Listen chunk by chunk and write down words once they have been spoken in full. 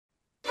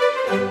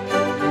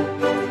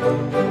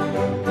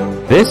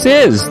This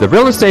is the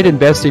Real Estate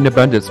Investing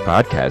Abundance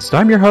Podcast.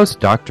 I'm your host,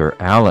 Dr.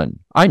 Allen.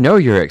 I know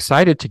you're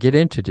excited to get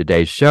into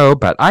today's show,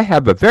 but I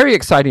have a very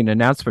exciting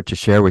announcement to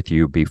share with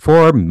you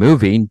before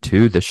moving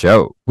to the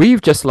show.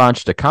 We've just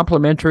launched a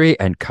complimentary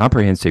and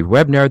comprehensive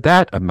webinar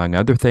that, among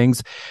other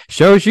things,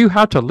 shows you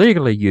how to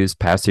legally use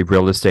passive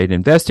real estate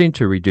investing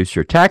to reduce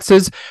your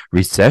taxes,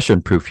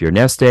 recession-proof your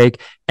nest egg,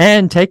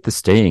 and take the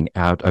sting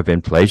out of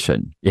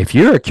inflation. If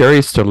you are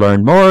curious to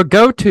learn more,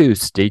 go to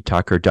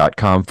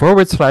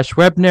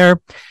stevetalker.com/webinar.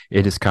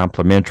 It is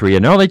complimentary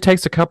and only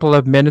takes a couple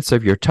of minutes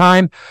of your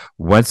time.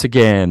 Once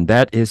again,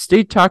 that is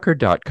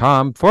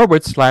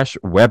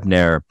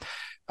stevetalker.com/webinar.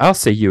 I'll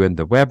see you in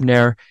the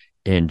webinar.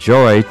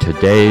 Enjoy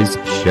today's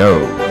show.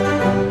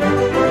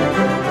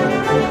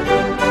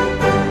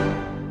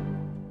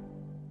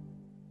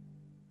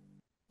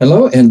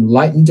 Hello,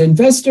 enlightened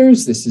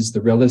investors. This is the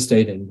Real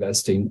Estate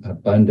Investing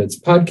Abundance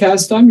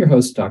Podcast. I'm your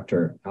host,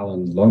 Dr.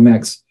 Allen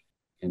Lomax,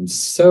 and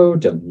so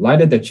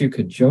delighted that you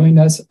could join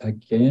us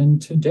again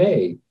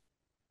today.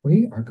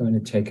 We are going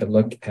to take a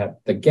look at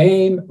the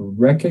game,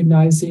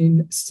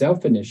 recognizing,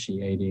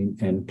 self-initiating,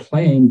 and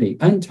playing the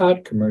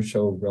untaught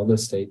commercial real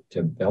estate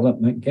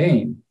development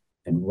game.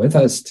 And with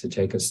us to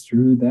take us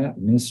through that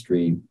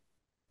mystery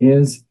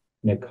is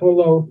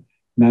Niccolo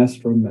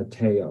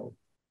Mastromatteo.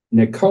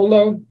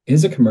 Niccolo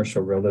is a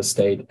commercial real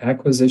estate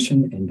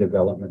acquisition and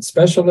development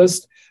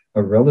specialist,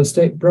 a real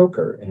estate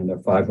broker, and a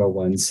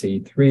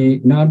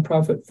 501c3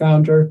 nonprofit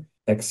founder,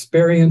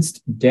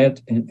 experienced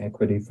debt and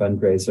equity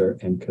fundraiser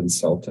and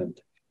consultant.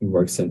 He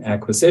works in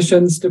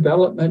acquisitions,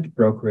 development,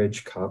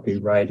 brokerage,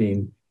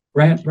 copywriting,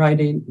 grant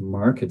writing,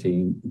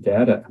 marketing,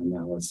 data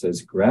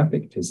analysis,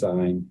 graphic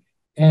design,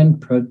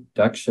 and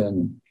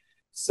production.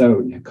 So,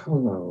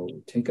 Niccolo,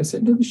 take us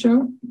into the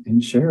show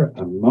and share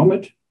a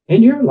moment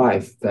in your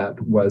life that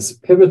was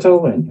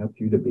pivotal and helped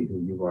you to be who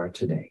you are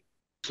today.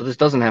 So this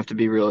doesn't have to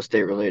be real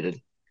estate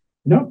related.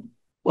 No.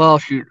 Well,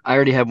 shoot, I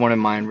already have one in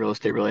mind, real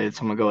estate related,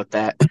 so I'm gonna go with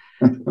that.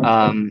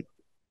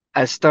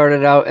 I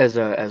started out as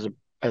a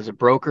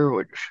broker,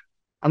 which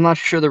I'm not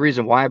sure the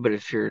reason why, but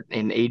if you're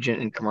an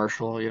agent in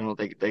commercial,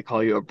 they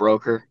call you a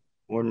broker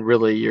when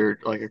really you're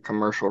like a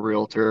commercial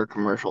realtor,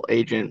 commercial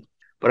agent.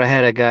 But I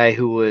had a guy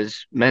who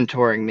was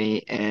mentoring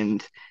me,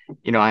 and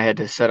I had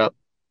to set up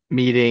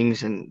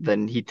meetings, and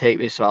then he'd take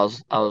me. So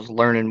I was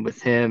learning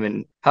with him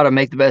and how to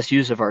make the best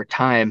use of our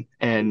time.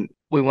 And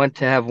we went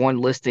to have one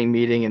listing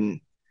meeting, and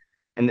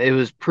it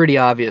was pretty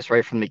obvious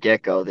right from the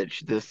get-go that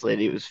this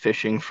lady was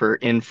fishing for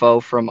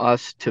info from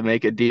us to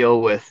make a deal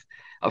with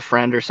a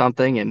friend or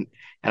something. And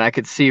I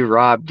could see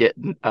Rob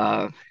getting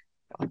like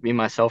me,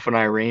 myself, and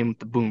Irene with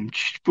the boom.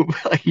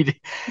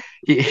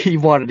 He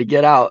wanted to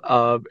get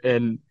out,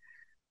 and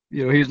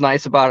he was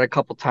nice about it a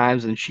couple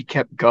times, and she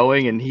kept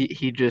going, and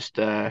he just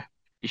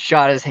he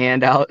shot his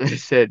hand out and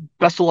said,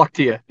 "Best of luck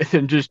to you," and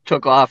then just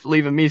took off,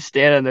 leaving me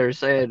standing there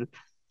saying,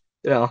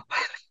 "All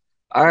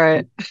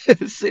right,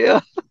 see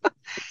ya."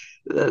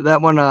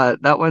 That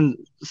one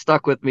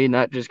stuck with me,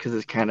 not just because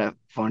it's kind of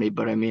funny,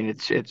 but I mean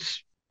it's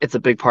a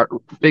big part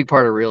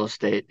of real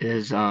estate.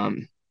 Is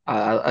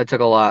I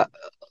took a lot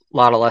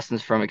of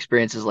lessons from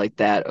experiences like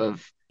that,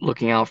 of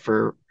looking out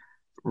for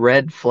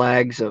red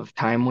flags of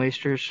time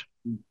wasters,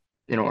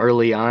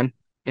 early on.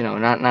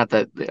 Not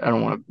that I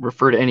don't want to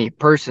refer to any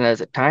person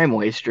as a time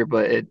waster,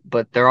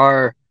 but there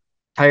are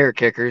tire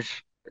kickers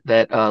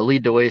that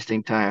lead to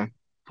wasting time.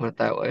 Put it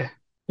that way.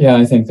 Yeah,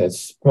 I think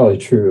that's probably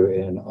true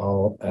in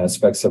all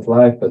aspects of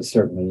life, but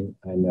certainly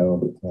I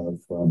know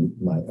from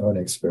my own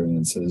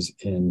experiences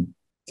in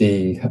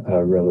the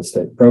real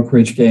estate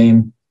brokerage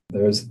game,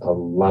 there's a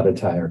lot of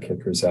tire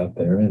kickers out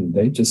there, and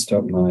they just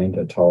don't mind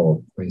at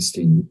all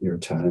wasting your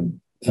time.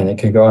 And it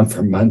can go on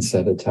for months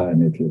at a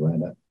time if you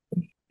let it.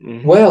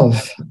 Mm-hmm. Well,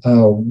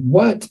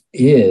 what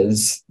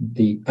is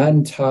the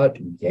untaught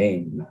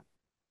game?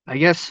 I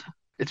guess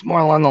it's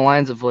more along the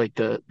lines of like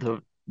the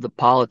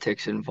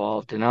politics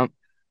involved, and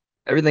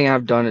everything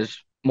I've done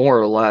is more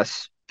or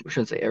less, I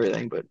shouldn't say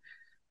everything, but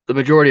the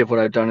majority of what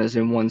I've done is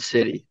in one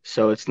city.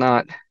 So it's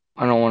not,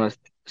 I don't want to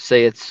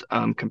say it's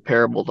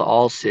comparable to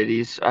all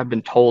cities. I've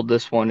been told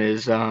this one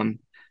is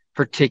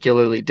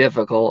particularly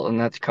difficult, and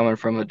that's coming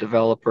from a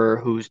developer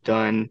who's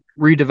done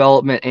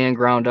redevelopment and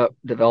ground up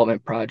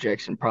development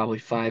projects in probably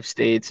 5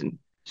 states and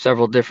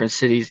several different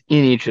cities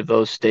in each of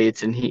those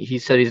states. And he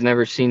said he's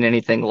never seen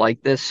anything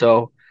like this.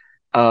 So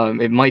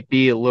it might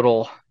be a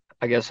little,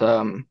 I guess,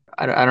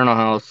 I don't know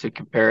how else to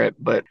compare it,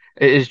 but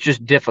it's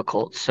just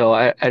difficult. So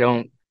I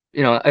don't,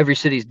 every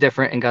city's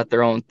different and got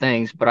their own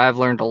things, but I've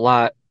learned a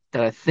lot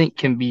that I think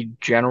can be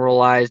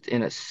generalized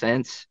in a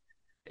sense.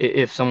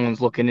 If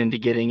someone's looking into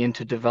getting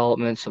into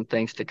development, some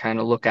things to kind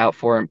of look out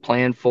for and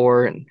plan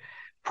for and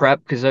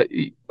prep, because I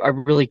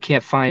really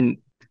can't find,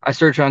 I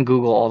search on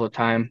Google all the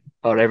time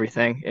about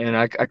everything, and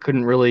I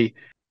couldn't really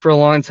for a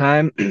long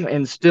time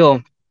and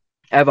still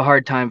have a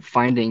hard time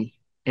finding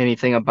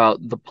anything about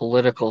the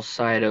political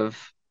side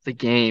of the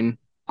game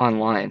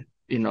online.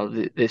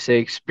 They say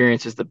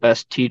experience is the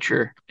best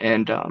teacher,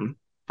 and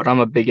but I'm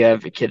a big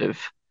advocate of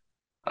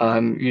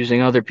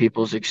using other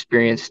people's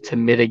experience to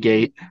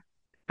mitigate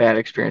bad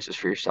experiences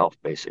for yourself,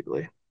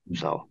 basically.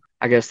 So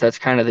I guess that's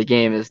kind of the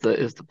game, is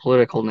the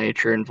political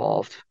nature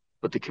involved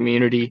with the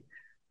community,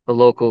 the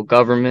local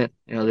government.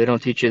 They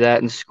don't teach you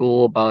that in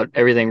school. About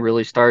everything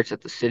really starts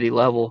at the city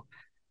level.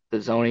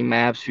 The zoning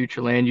maps,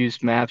 future land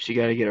use maps, you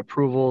got to get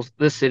approvals.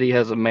 This city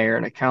has a mayor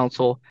and a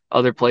council.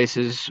 Other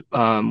places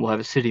will have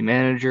a city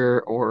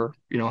manager, or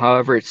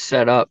however it's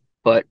set up.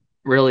 But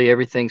really,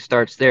 everything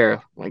starts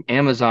there. Like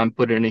Amazon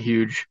put in a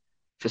huge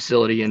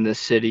facility in this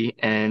city,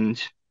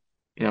 and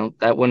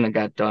that wouldn't have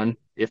got done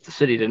if the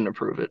city didn't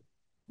approve it.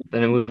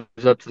 Then it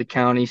moves up to the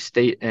county,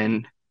 state,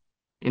 and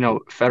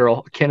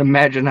federal. Can't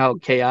imagine how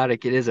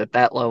chaotic it is at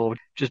that level,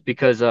 just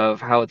because of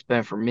how it's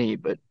been for me.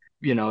 But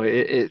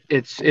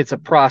it's a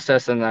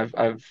process, and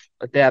I've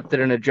adapted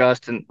and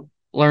adjusted and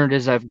learned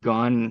as I've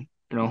gone.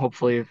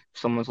 Hopefully, if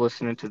someone's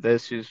listening to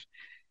this who's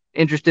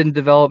interested in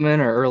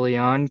development or early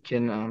on,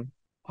 can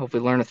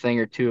hopefully learn a thing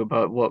or two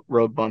about what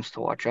road bumps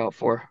to watch out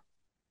for.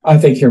 I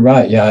think you're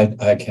right. Yeah,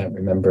 I can't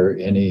remember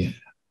any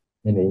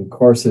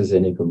courses,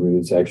 any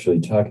gurus actually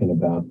talking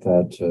about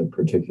that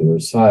particular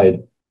side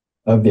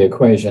of the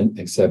equation,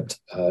 except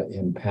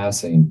in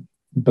passing.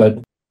 But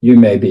you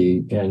may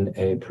be in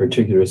a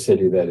particular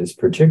city that is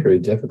particularly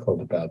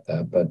difficult about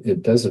that, but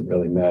it doesn't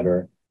really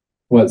matter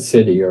what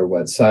city or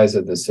what size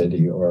of the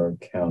city or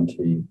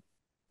county.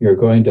 You're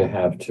going to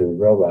have to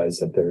realize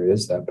that there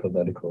is that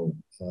political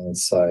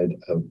side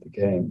of the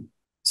game.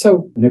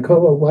 So,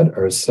 Niccolo, what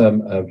are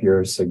some of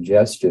your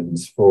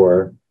suggestions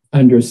for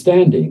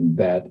understanding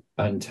that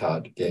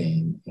untaught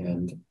game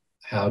and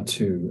how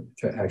to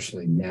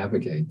actually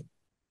navigate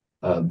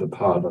the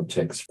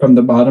politics from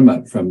the bottom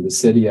up, from the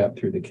city up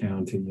through the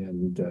county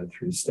and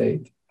through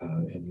state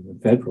and even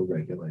federal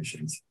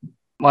regulations?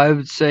 Well, I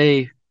would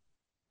say,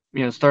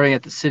 starting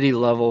at the city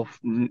level,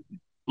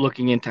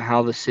 looking into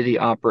how the city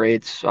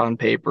operates on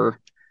paper.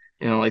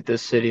 Like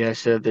this city, I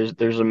said,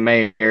 there's a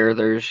mayor,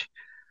 there's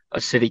a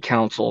city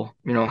council.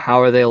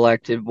 How are they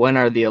elected? When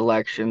are the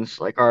elections?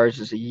 Like ours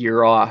is a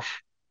year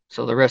off.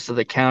 So the rest of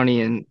the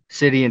county and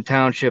city and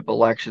township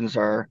elections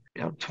are,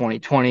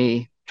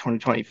 2020,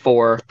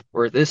 2024,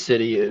 where this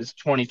city is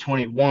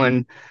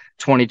 2021,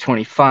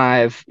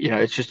 2025.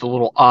 It's just a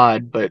little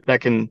odd, but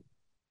that can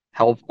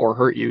help or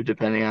hurt you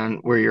depending on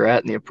where you're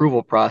at in the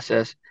approval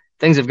process.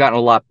 Things have gotten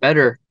a lot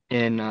better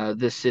in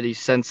this city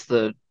since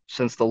the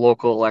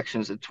local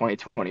elections in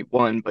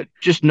 2021, but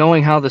just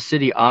knowing how the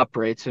city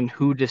operates and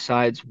who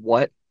decides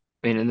what.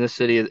 I mean, in this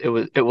city,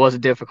 it was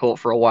difficult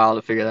for a while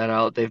to figure that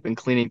out. They've been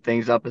cleaning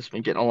things up. It's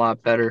been getting a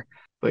lot better.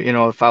 But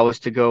if I was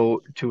to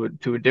go to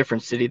a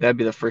different city, that'd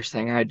be the first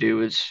thing I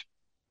do, is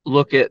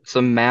look at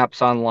some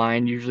maps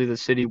online, usually the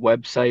city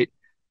website.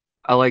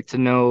 I like to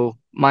know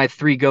my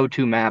three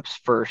go-to maps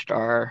first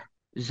are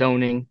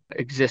zoning,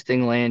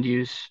 existing land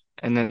use,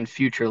 and then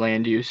future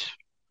land use,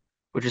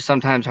 which is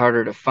sometimes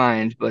harder to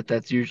find, but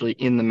that's usually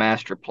in the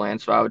master plan.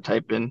 So I would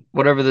type in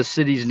whatever the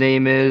city's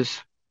name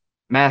is,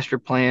 master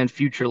plan,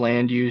 future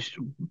land use,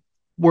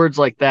 words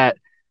like that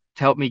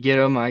to help me get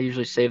them. I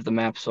usually save the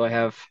maps so I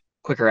have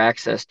quicker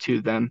access to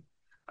them.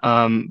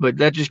 But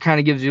that just kind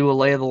of gives you a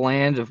lay of the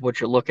land of what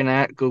you're looking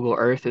at. Google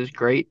Earth is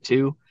great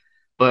too,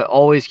 but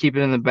always keep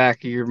it in the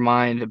back of your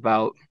mind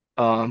about,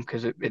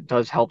 because it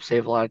does help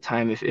save a lot of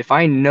time. If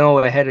I know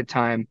ahead of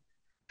time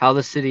how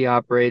the city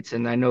operates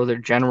and I know their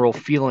general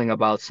feeling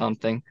about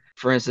something.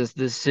 For instance,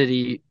 this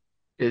city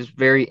is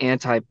very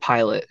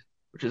anti-pilot,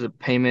 which is a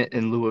payment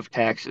in lieu of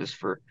taxes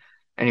for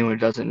anyone who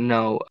doesn't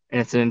know.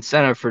 And it's an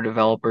incentive for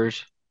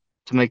developers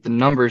to make the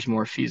numbers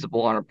more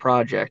feasible on a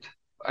project.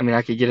 I mean,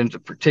 I could get into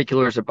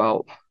particulars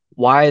about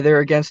why they're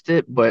against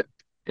it, but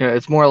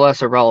it's more or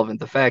less irrelevant.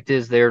 The fact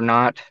is they're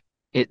not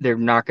going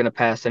to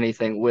pass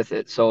anything with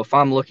it. So if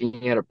I'm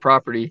looking at a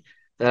property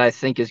that I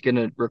think is going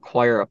to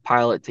require a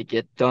pilot to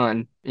get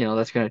done,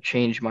 that's going to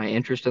change my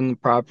interest in the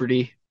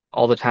property,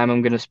 all the time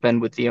I'm going to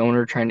spend with the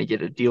owner trying to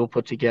get a deal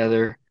put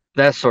together,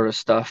 that sort of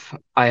stuff.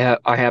 I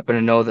happen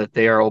to know that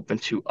they are open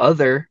to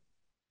other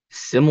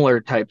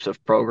similar types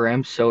of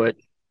programs. So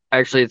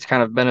it's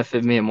kind of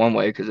benefited me in one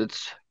way, because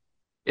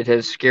it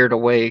has scared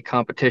away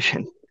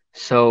competition.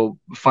 So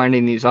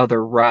finding these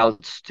other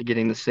routes to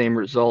getting the same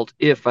result,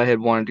 if I had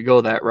wanted to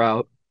go that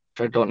route,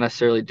 which I don't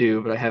necessarily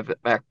do, but I have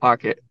it back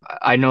pocket,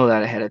 I know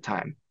that ahead of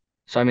time.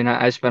 So, I mean,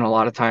 I spent a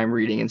lot of time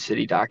reading in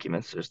city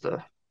documents. There's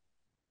the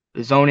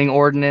zoning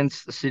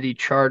ordinance, the city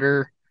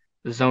charter,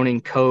 the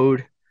zoning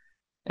code.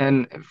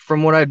 And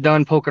from what I've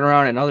done poking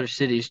around in other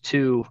cities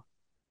too,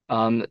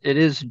 it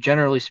is,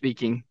 generally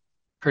speaking,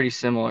 pretty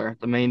similar.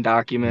 The main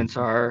documents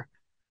are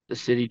the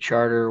city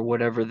charter,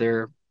 whatever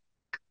their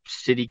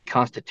city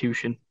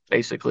constitution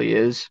basically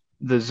is,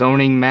 the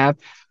zoning map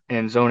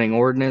and zoning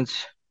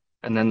ordinance,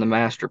 and then the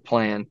master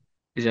plan.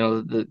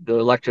 The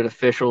elected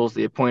officials,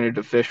 the appointed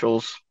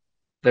officials,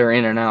 they're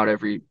in and out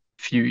every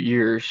few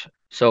years.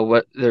 So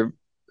what they're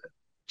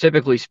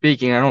typically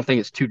speaking, I don't think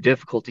it's too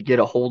difficult to get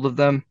a hold of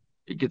them.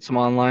 You get some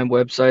online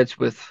websites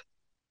with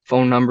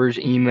phone numbers,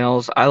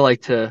 emails. I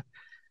like to,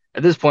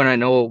 at this point, I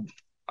know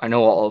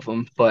all of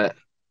them, but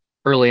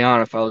early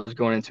on, if I was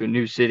going into a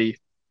new city,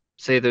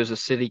 say there's a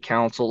city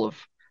council of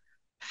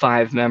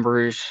 5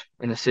 members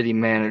and a city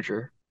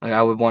manager, like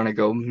I would want to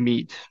go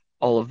meet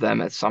all of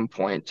them at some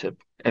point to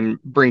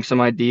and bring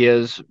some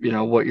ideas,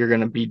 what you're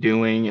going to be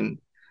doing and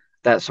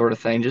that sort of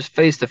thing, just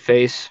face to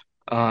face.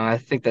 I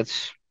think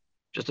that's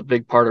just a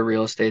big part of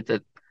real estate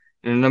that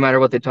no matter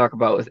what they talk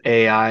about with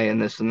AI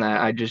and this and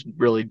that, I just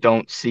really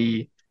don't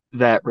see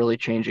that really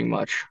changing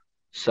much.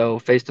 So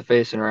face to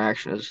face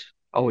interaction is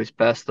always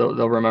best.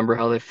 They'll remember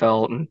how they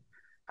felt and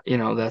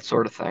that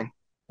sort of thing.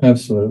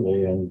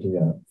 Absolutely. And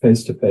yeah,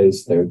 face to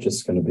face, they're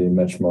just going to be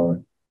much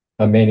more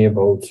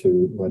amenable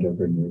to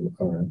whatever you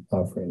are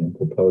offering and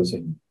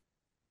proposing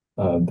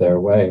their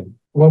way.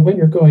 Well, when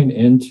you're going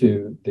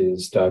into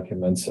these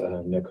documents,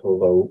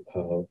 Niccolo,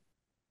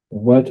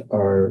 what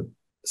are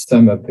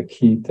some of the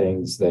key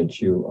things that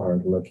you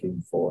are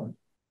looking for?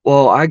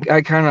 Well, I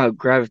kind of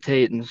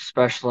gravitate and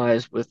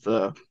specialize with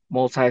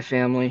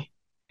multifamily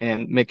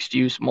and mixed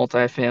use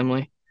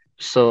multifamily.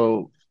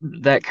 So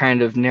that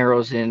kind of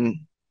narrows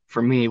in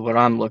for me what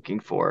I'm looking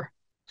for.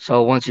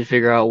 So once you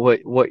figure out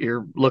what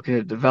you're looking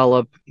to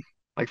develop,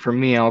 like for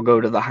me, I'll go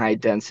to the high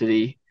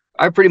density.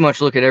 I pretty much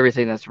look at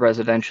everything that's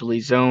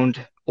residentially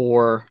zoned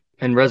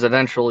and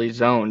residentially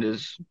zoned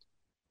is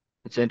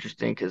it's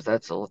interesting because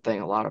that's a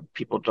thing a lot of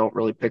people don't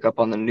really pick up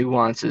on the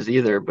nuances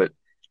either, but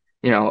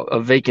a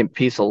vacant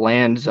piece of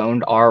land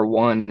zoned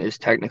R1 is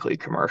technically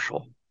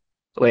commercial.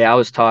 The way I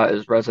was taught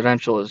is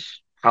residential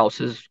is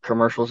houses,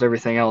 commercial is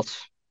everything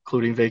else,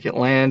 including vacant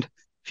land,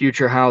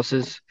 future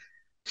houses.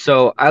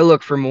 So I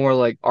look for more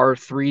like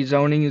R3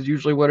 zoning is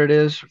usually what it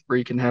is, where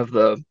you can have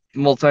the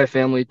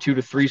multifamily 2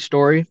 to 3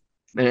 story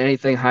and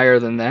anything higher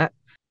than that.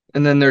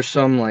 And then there's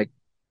some like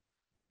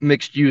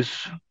mixed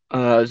use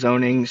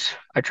zonings.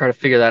 I try to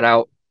figure that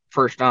out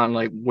first on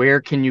like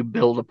where can you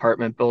build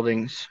apartment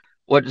buildings?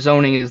 What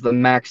zoning is the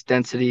max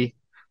density?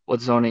 What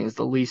zoning is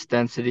the least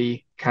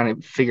density? Kind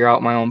of figure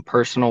out my own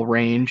personal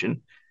range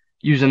and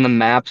using the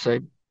maps, I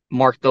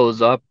mark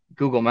those up.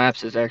 Google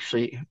Maps is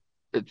actually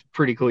it's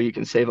pretty cool. You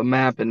can save a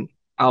map and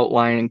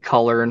outline and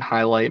color and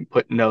highlight and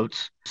put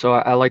notes. So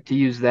I like to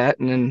use that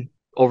and then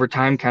over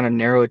time kind of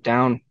narrow it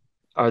down.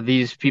 Are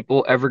these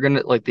people ever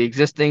gonna like the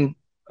existing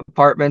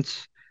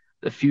apartments,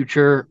 the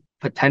future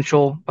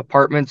potential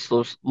apartments,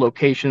 those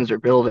locations or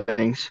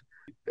buildings,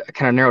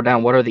 kind of narrow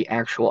down what are the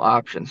actual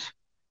options.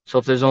 So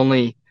if there's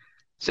only,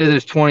 say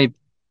there's 20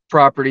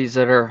 properties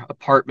that are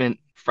apartment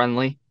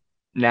friendly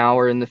now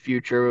or in the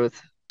future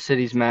with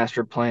city's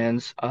master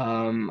plans,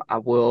 I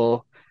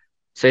will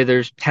say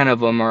there's 10 of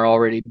them are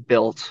already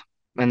built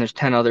and there's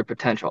 10 other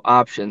potential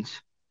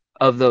options.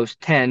 Of those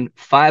 10,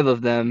 5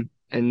 of them,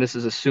 and this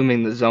is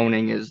assuming the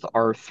zoning is the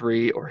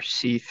R3 or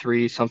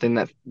C3, something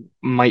that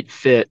might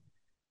fit,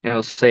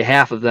 say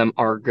half of them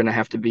are going to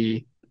have to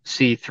be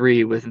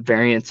C3 with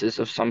variances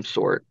of some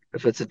sort.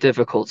 If it's a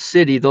difficult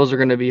city, those are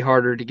going to be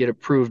harder to get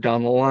approved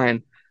down the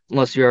line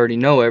unless you already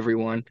know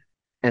everyone.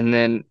 And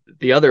then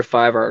the other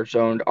 5 are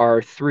zoned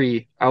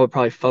R3. I would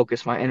probably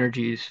focus my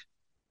energies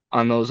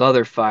on those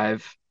other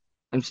 5.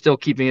 I'm still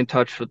keeping in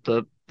touch with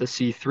the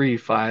C3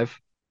 5,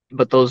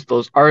 but those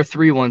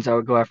R3 ones, I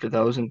would go after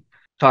those and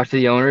talk to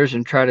the owners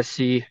and try to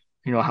see,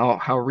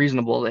 how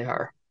reasonable they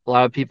are. A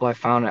lot of people I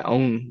found that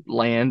own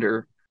land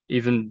or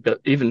even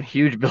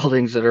huge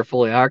buildings that are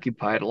fully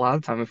occupied. A lot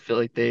of time I feel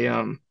like they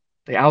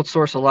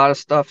outsource a lot of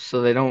stuff,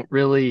 so they don't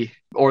really,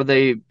 or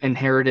they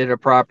inherited a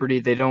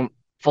property, they don't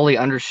fully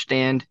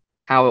understand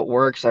how it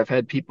works. I've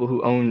had people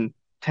who own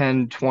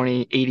 10,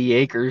 20, 80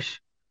 acres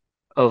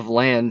of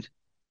land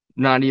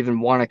not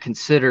even want to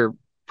consider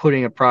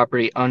putting a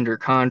property under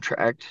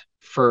contract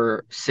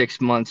for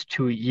 6 months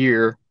to a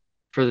year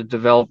for the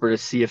developer to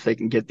see if they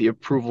can get the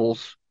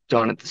approvals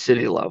done at the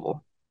city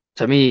level.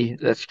 To me,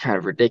 that's kind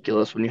of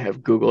ridiculous when you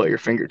have Google at your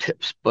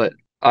fingertips, but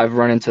I've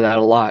run into that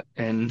a lot.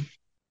 And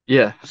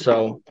yeah,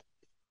 so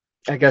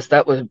I guess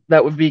that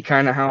would be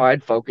kind of how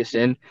I'd focus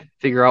in,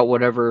 figure out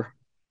whatever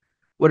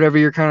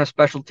your kind of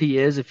specialty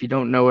is if you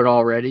don't know it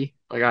already.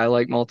 Like I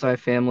like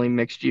multifamily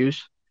mixed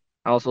use.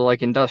 I also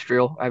like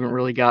industrial. I haven't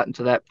really gotten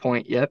to that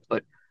point yet,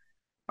 but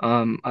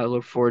I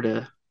look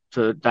forward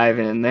to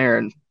diving in there.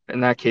 And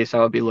in that case, I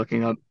would be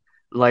looking up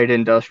light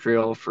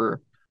industrial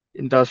for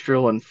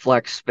industrial and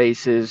flex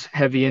spaces,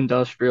 heavy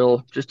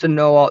industrial, just to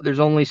know there's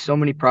only so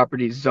many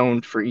properties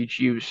zoned for each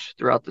use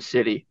throughout the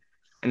city.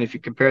 And if you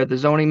compare the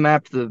zoning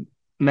map to the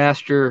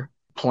master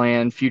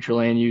plan, future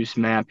land use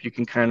map, you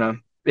can kind of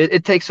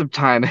it takes some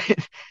time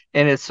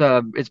and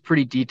it's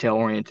pretty detail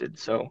oriented.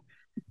 So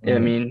I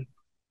Right. mean,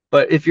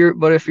 but if you're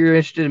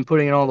interested in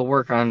putting in all the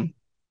work on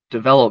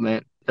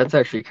development, that's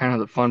actually kind of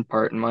the fun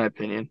part in my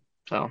opinion.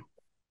 So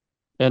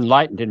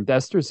Enlightened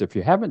investors, if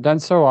you haven't done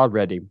so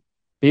already,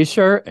 be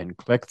sure and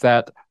click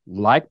that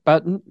like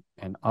button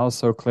and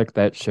also click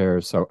that share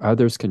so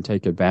others can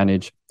take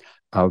advantage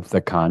of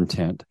the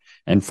content.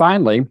 And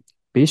finally,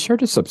 be sure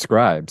to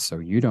subscribe so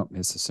you don't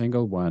miss a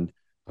single one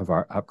of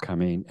our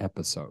upcoming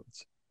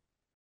episodes.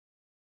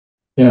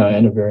 Yeah,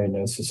 and a very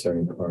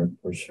necessary part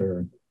for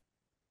sure.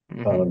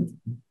 mhm.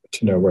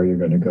 to know where you're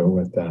going to go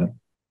with that.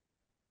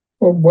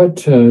 Well, what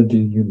do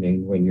you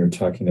mean when you're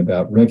talking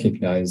about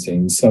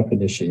recognizing,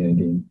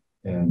 self-initiating,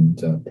 and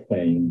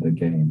playing the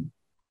game?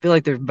 I feel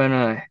like there's been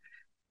a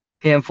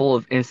handful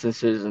of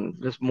instances,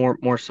 and just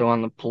more so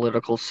on the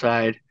political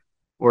side,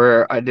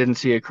 where I didn't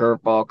see a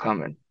curveball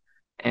coming.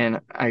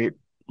 And I,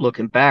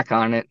 looking back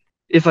on it,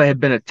 if I had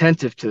been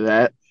attentive to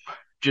that,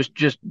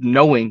 just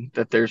knowing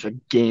that there's a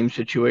game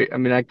situation. I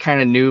mean, I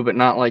kind of knew, but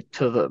not like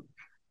to the.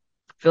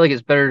 I feel like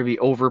it's better to be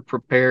over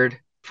prepared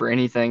for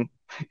anything,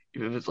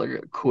 if it's like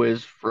a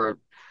quiz for a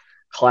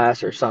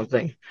class or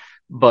something.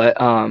 But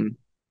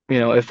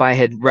if I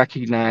had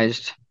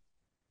recognized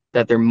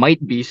that there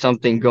might be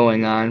something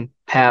going on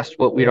past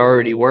what we'd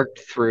already worked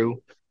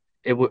through,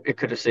 it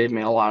could have saved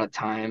me a lot of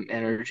time,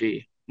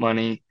 energy,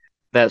 money,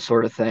 that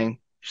sort of thing.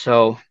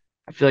 So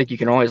I feel like you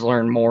can always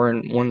learn more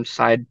in one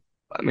side.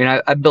 I mean,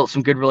 I built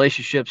some good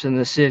relationships in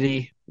the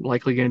city,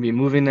 likely going to be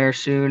moving there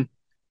soon,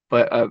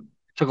 but it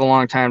took a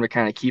long time to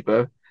kind of keep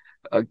a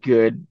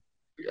good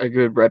a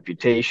good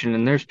reputation.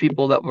 And there's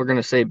people that were going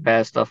to say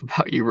bad stuff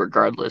about you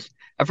regardless.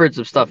 I've heard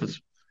some stuff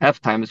is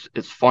half the time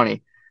it's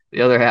funny.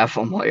 The other half,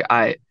 I'm like,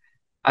 I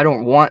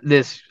don't want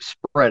this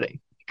spreading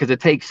because it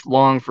takes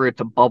long for it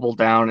to bubble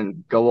down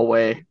and go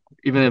away,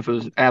 even if it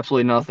was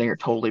absolutely nothing or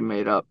totally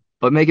made up.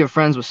 But making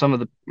friends with some of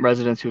the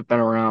residents who've been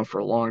around for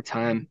a long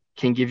time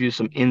can give you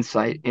some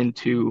insight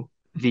into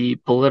the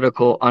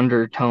political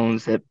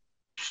undertones, that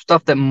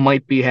stuff that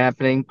might be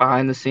happening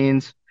behind the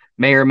scenes,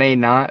 may or may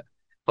not.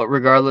 But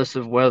regardless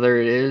of whether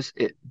it is,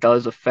 it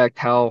does affect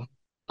how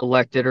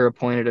elected or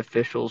appointed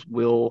officials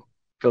will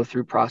go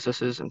through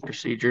processes and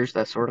procedures,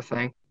 that sort of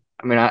thing.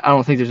 I mean, I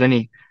don't think there's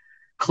any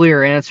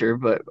clear answer,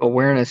 but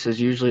awareness is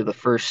usually the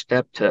first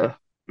step to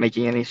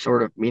making any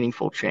sort of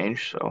meaningful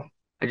change. So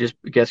I just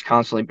guess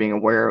constantly being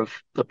aware of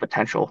the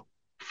potential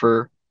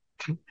for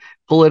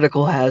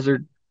political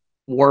hazard,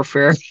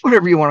 warfare,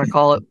 whatever you want to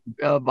call it,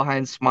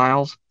 behind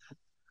smiles.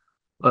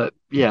 But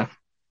yeah,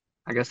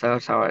 I guess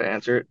that's how I'd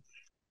answer it.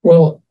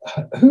 Well,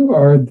 who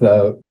are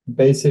the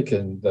basic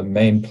and the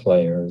main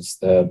players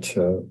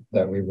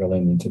that we really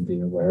need to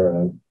be aware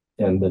of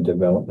in the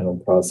developmental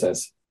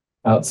process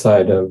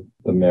outside of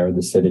the mayor,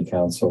 the city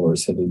council, or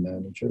city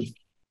managers?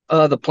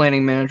 The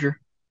planning manager.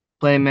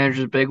 Planning manager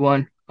is a big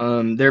one.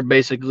 They're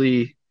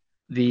basically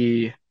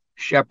the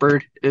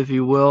shepherd, if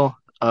you will,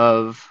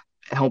 of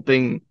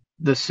helping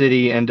the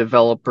city and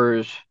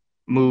developers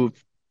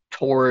move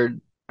toward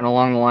and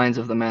along the lines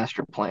of the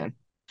master plan.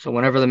 So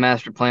whenever the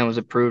master plan was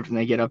approved, and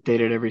they get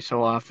updated every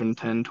so often,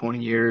 10, 20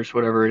 years,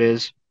 whatever it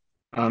is,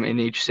 in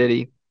each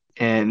city.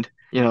 And,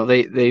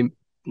 they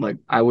like,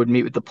 I would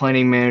meet with the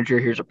planning manager.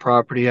 Here's a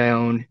property I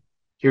own.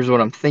 Here's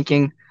what I'm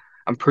thinking.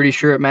 I'm pretty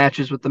sure it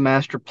matches with the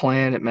master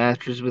plan. It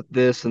matches with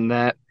this and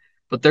that,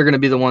 but they're going to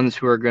be the ones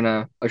who are going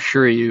to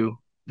assure you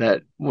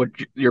that what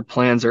your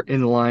plans are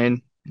in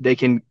line. They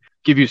can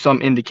give you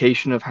some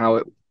indication of how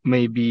it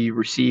may be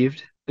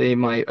received. They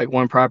might, like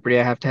one property,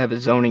 I have to have a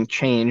zoning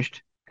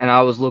changed, and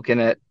I was looking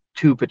at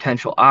two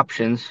potential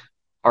options,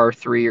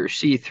 R3 or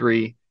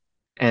C3,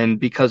 and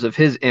because of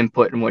his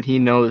input and what he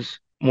knows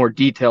more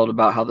detailed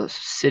about how the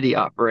city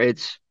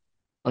operates,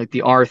 like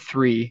the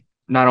R3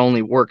 not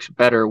only works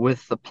better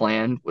with the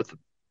plan with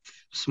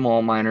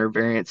small minor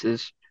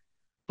variances,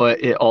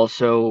 but it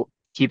also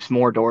keeps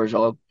more doors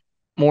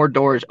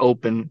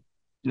open,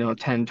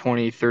 10,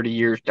 20, 30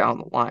 years down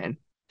the line.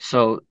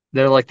 So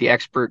they're like the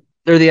expert.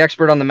 They're the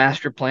expert on the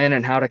master plan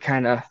and how to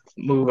kind of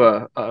move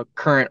a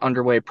current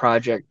underway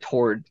project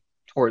toward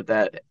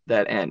that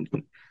end.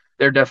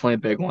 They're definitely a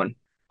big one.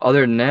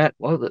 Other than that,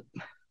 well,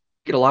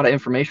 get a lot of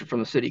information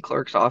from the city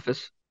clerk's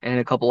office and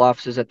a couple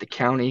offices at the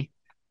county.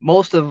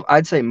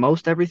 I'd say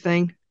most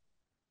everything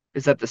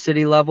is at the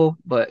city level,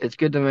 but it's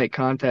good to make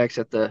contacts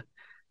at the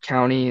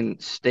county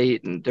and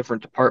state and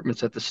different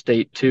departments at the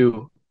state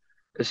too,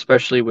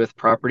 especially with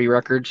property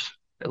records.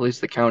 At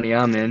least the county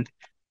I'm in,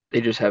 they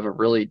just have a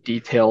really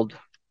detailed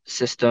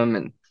system,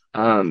 and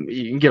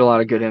you can get a lot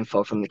of good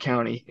info from the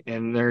county,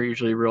 and they're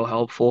usually real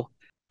helpful.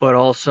 But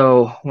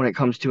also when it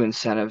comes to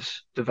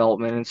incentives,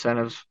 development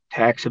incentives,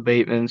 tax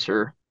abatements,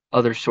 or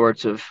other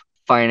sorts of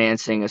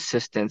financing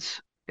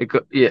assistance,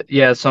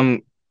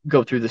 some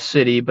go through the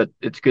city, but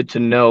it's good to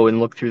know and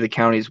look through the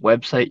county's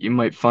website. You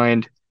might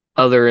find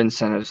other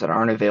incentives that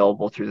aren't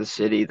available through the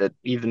city, that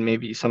even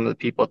maybe some of the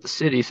people at the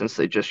city, since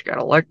they just got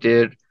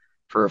elected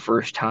for a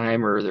first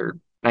time or they're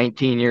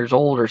 19 years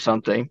old or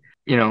something,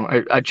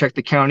 I check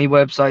the county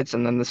websites,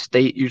 and then the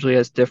state usually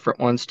has different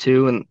ones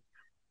too,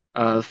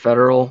 and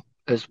federal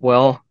as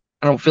well.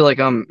 I don't feel like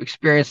I'm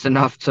experienced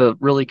enough to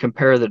really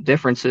compare the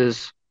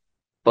differences,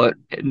 but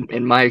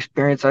in my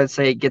experience, I'd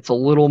say it gets a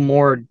little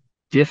more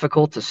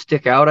difficult to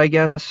stick out, I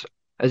guess,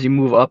 as you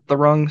move up the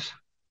rungs.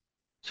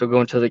 So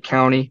going to the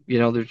county,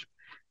 there's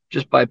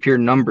just by pure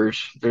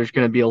numbers, there's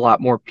going to be a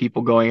lot more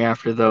people going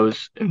after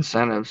those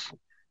incentives.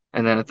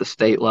 And then at the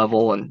state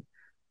level and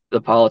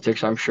the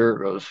politics, I'm sure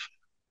goes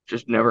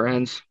just never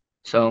ends.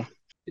 So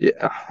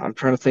yeah, I'm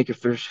trying to think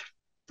if there's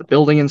the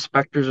building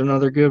inspector's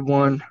another good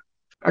one.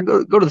 I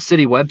go to the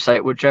city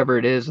website, whichever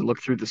it is, and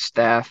look through the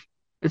staff.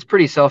 It's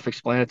pretty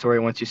self-explanatory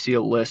once you see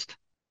a list.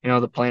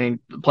 The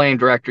planning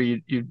director,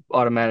 you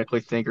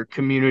automatically think, or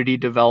community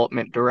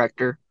development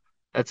director.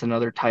 That's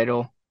another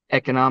title.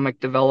 Economic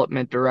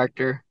development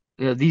director.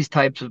 These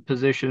types of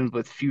positions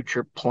with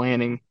future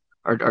planning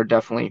are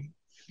definitely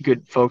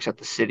good folks at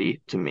the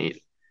city to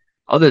meet.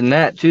 Other than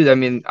that, too, I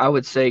mean, I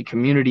would say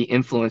community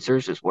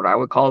influencers is what I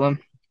would call them,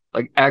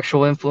 like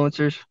actual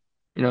influencers,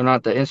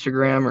 not the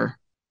Instagram or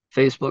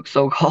Facebook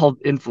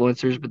so-called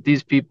influencers, but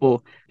these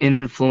people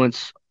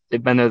influence.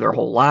 They've been there their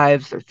whole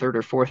lives. They're third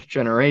or fourth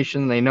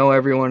generation. They know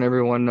everyone.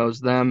 Everyone knows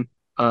them.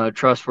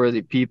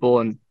 Trustworthy people,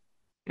 and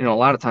a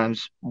lot of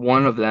times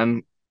one of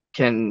them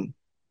can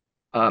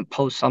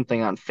post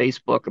something on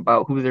Facebook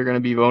about who they're going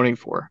to be voting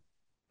for,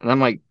 and that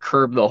might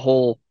curb the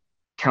whole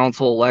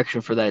council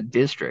election for that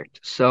district.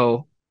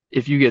 So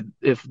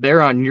if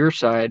they're on your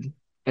side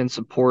and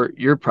support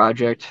your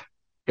project,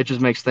 it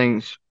just makes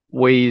things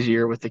way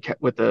easier with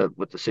the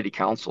city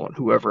council and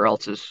whoever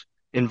else is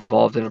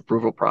involved in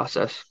approval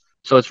process.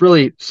 So it's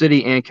really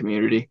city and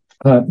community.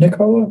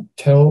 Niccolo,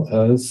 tell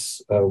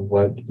us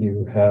what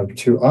you have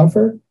to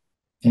offer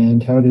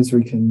and how it is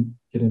we can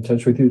get in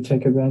touch with you to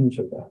take advantage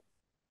of that.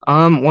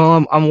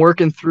 Well, I'm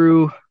working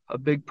through a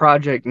big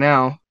project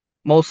now,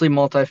 mostly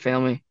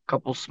multifamily, a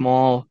couple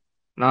small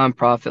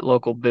nonprofit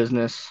local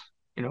business,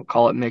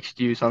 call it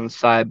mixed use on the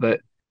side, but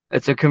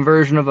it's a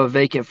conversion of a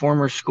vacant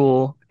former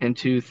school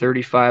into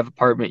 35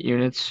 apartment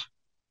units.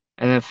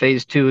 And then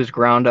phase 2 is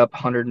ground up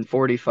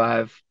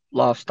 145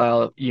 loft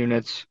style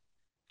units,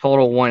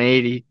 total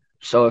 180.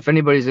 So if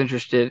anybody's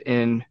interested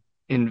in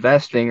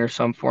investing or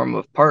some form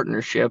of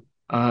partnership,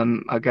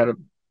 I've got a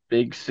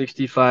big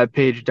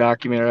 65-page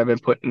document I've been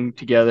putting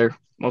together,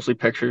 mostly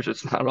pictures.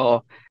 It's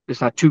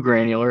not too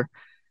granular,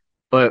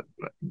 but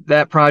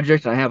that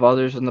project, I have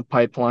others in the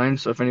pipeline.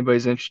 So if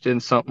anybody's interested in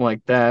something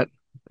like that,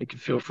 they can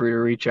feel free to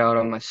reach out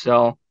on my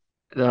cell.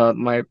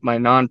 My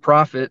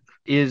nonprofit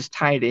is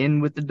tied in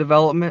with the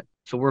development.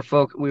 So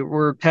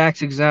we're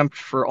tax exempt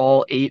for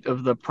all 8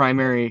 of the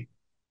primary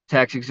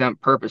tax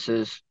exempt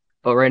purposes.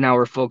 But right now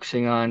we're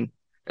focusing on,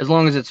 as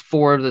long as it's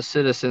for the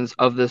citizens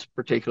of this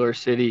particular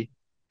city,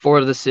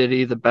 for the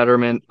city, the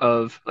betterment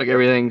of, like,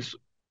 everything's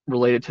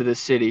related to this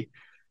city,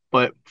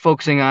 but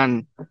focusing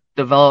on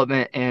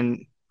development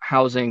and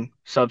housing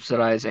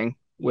subsidizing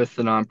with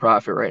the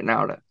nonprofit right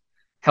now to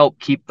help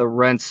keep the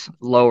rents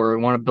lower.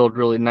 We want to build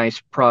really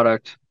nice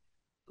product,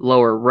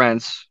 lower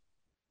rents,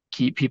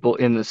 keep people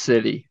in the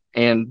city,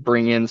 and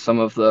bring in some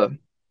of the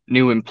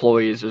new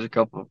employees. There's a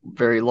couple of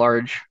very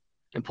large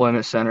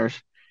employment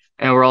centers.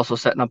 And we're also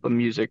setting up a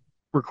music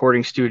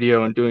recording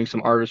studio and doing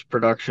some artist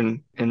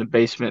production in the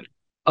basement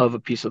of a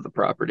piece of the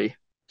property.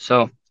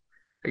 So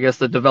I guess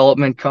the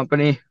development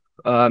company,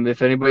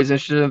 if anybody's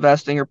interested in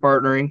investing or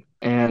partnering,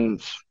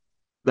 and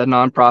the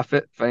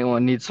nonprofit, if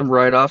anyone needs some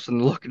write-offs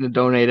and looking to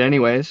donate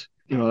anyways,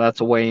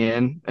 that's a way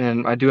in.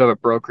 And I do have a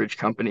brokerage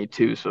company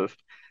too. So if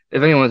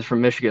anyone's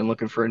from Michigan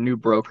looking for a new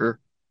broker,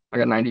 I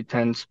got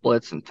 90-10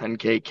 splits and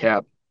 10K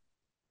cap.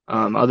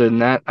 Other than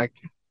that, I'm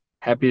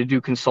happy to do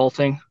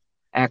consulting.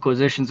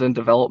 Acquisitions and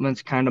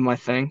developments, kind of my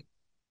thing.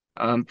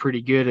 I'm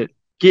pretty good at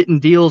getting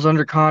deals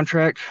under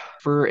contract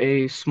for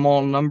a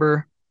small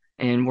number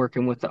and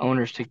working with the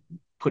owners to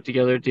put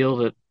together a deal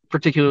that,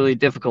 particularly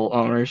difficult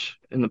owners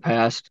in the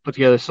past, put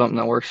together something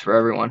that works for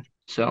everyone.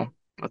 So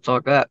let's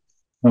talk that.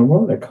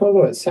 Well,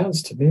 Niccolo, it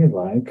sounds to me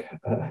like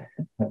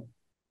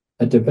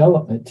a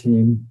development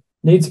team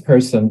needs a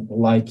person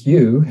like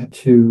you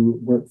to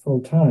work full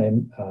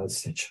time,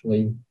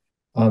 essentially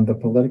on the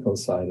political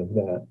side of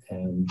that,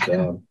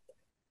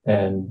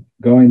 and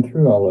going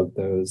through all of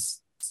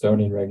those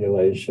zoning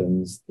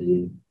regulations,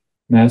 the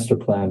master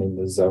planning,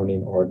 the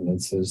zoning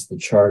ordinances, the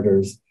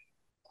charters.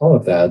 All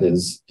of that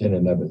is in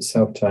and of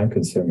itself time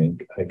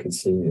consuming. I could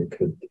see it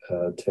could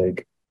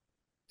take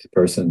a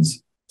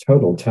person's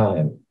total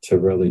time to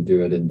really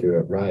do it and do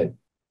it right.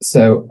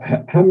 So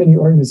how many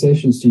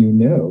organizations do you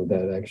know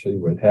that actually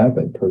would have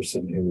a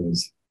person who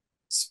is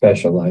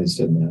specialized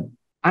in that?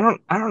 I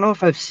don't know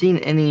if I've seen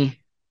any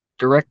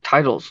direct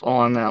titles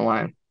along that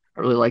line. I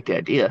really like the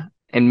idea.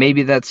 And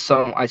maybe that's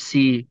some I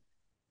see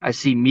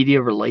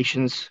media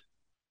relations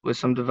with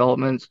some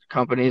development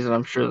companies, and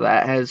I'm sure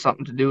that has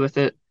something to do with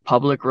it.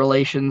 Public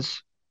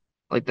relations,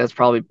 like, that's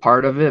probably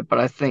part of it. But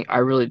I think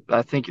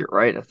you're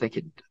right. I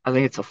think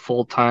it's a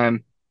full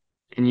time,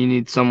 and you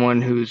need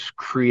someone who's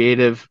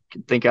creative,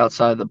 can think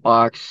outside the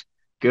box,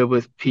 good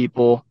with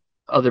people,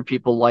 other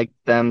people like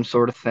them,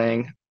 sort of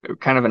thing.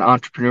 Kind of an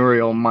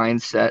entrepreneurial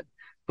mindset.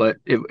 But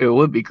it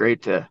would be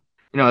great to,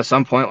 at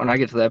some point when I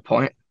get to that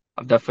point,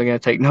 I'm definitely going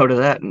to take note of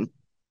that and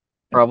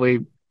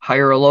probably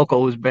hire a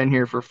local who's been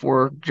here for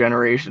 4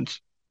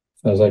 generations.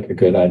 Sounds like a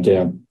good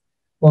idea.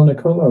 Well,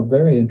 Niccolo,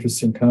 very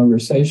interesting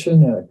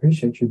conversation, and I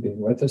appreciate you being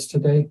with us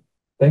today.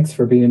 Thanks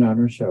for being on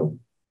our show.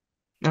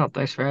 No,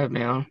 thanks for having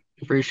me on.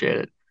 Appreciate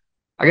it.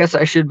 I guess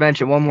I should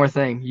mention one more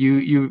thing.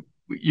 You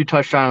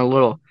touched on it a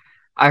little.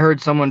 I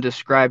heard someone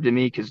describe to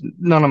me, because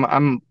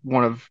I'm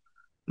one of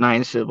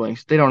 9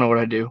 siblings. They don't know what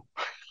I do.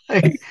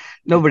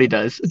 Nobody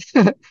does.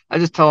 I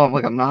just tell them,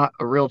 like, I'm not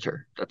a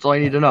realtor. That's all I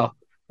need to know.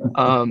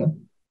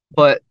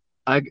 But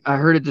I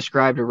heard it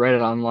described or read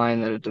it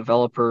online that a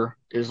developer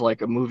is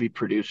like a movie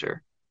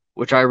producer,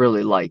 which I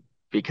really like,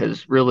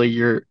 because really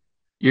you're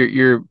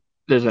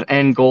there's an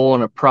end goal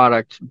and a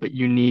product, but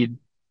you need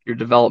your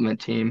development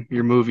team,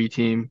 your movie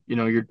team,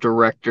 your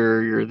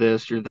director, your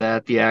this, your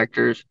that, the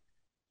actors.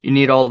 You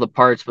need all the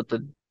parts, but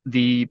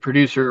the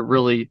producer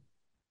really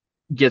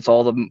gets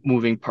all the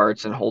moving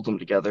parts and holds them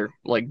together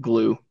like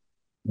glue.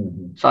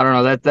 Mm-hmm. So I don't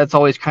know, that's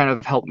always kind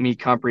of helped me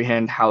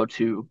comprehend how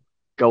to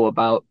go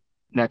about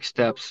next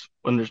steps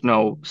when there's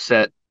no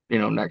set,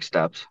 next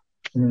steps.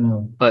 Yeah,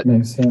 but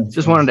makes sense.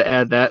 Just wanted to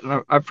add that.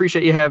 And I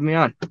appreciate you having me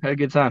on. Had a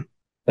good time.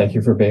 Thank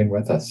you for being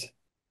with us.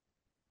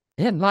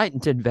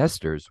 Enlightened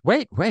investors,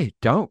 wait,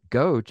 don't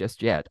go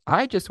just yet.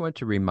 I just want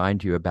to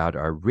remind you about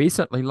our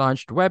recently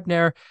launched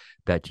webinar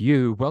that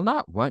you will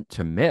not want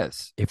to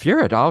miss. If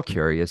you're at all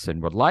curious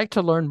and would like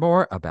to learn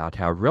more about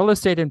how real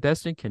estate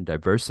investing can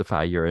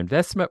diversify your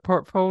investment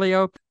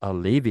portfolio,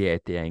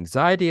 alleviate the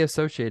anxiety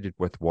associated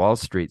with Wall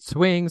Street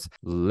swings,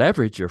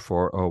 leverage your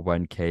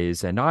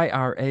 401ks and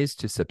IRAs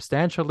to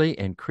substantially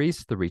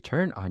increase the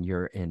return on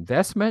your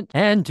investment,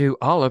 and do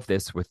all of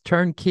this with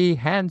turnkey,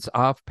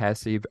 hands-off,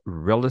 passive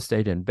real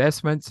estate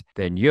investments,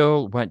 then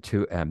you'll want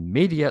to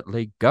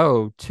immediately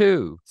go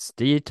to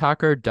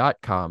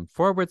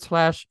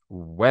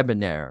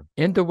steedtalker.com/webinar.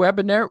 In the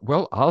webinar,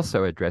 we'll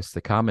also address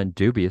the common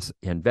dubious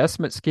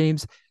investment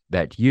schemes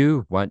that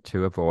you want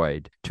to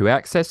avoid. To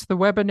access the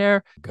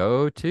webinar,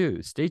 go to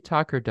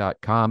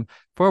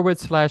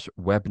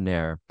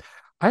steedtalker.com/webinar.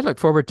 I look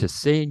forward to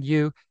seeing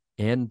you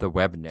in the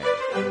webinar.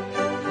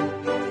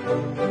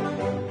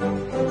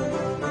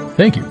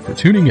 Thank you for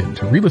tuning in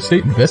to Real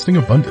Estate Investing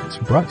Abundance,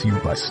 brought to you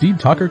by Steed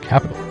Talker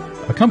Capital,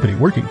 a company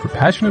working for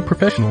passionate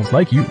professionals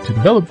like you to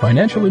develop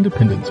financial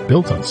independence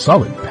built on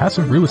solid,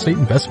 passive real estate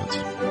investments.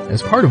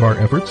 As part of our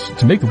efforts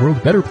to make the world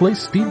a better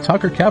place, Steed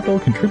Talker Capital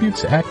contributes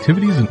to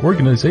activities and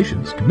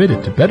organizations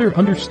committed to better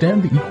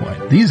understand the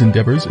equine. These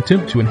endeavors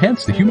attempt to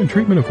enhance the human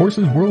treatment of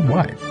horses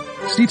worldwide.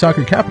 Steed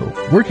Talker Capital,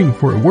 working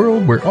for a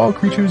world where all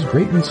creatures,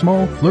 great and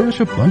small, flourish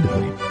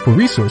abundantly. For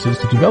resources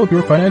to develop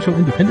your financial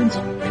independence,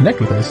 connect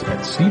with us at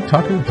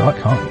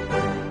steedtalker.com.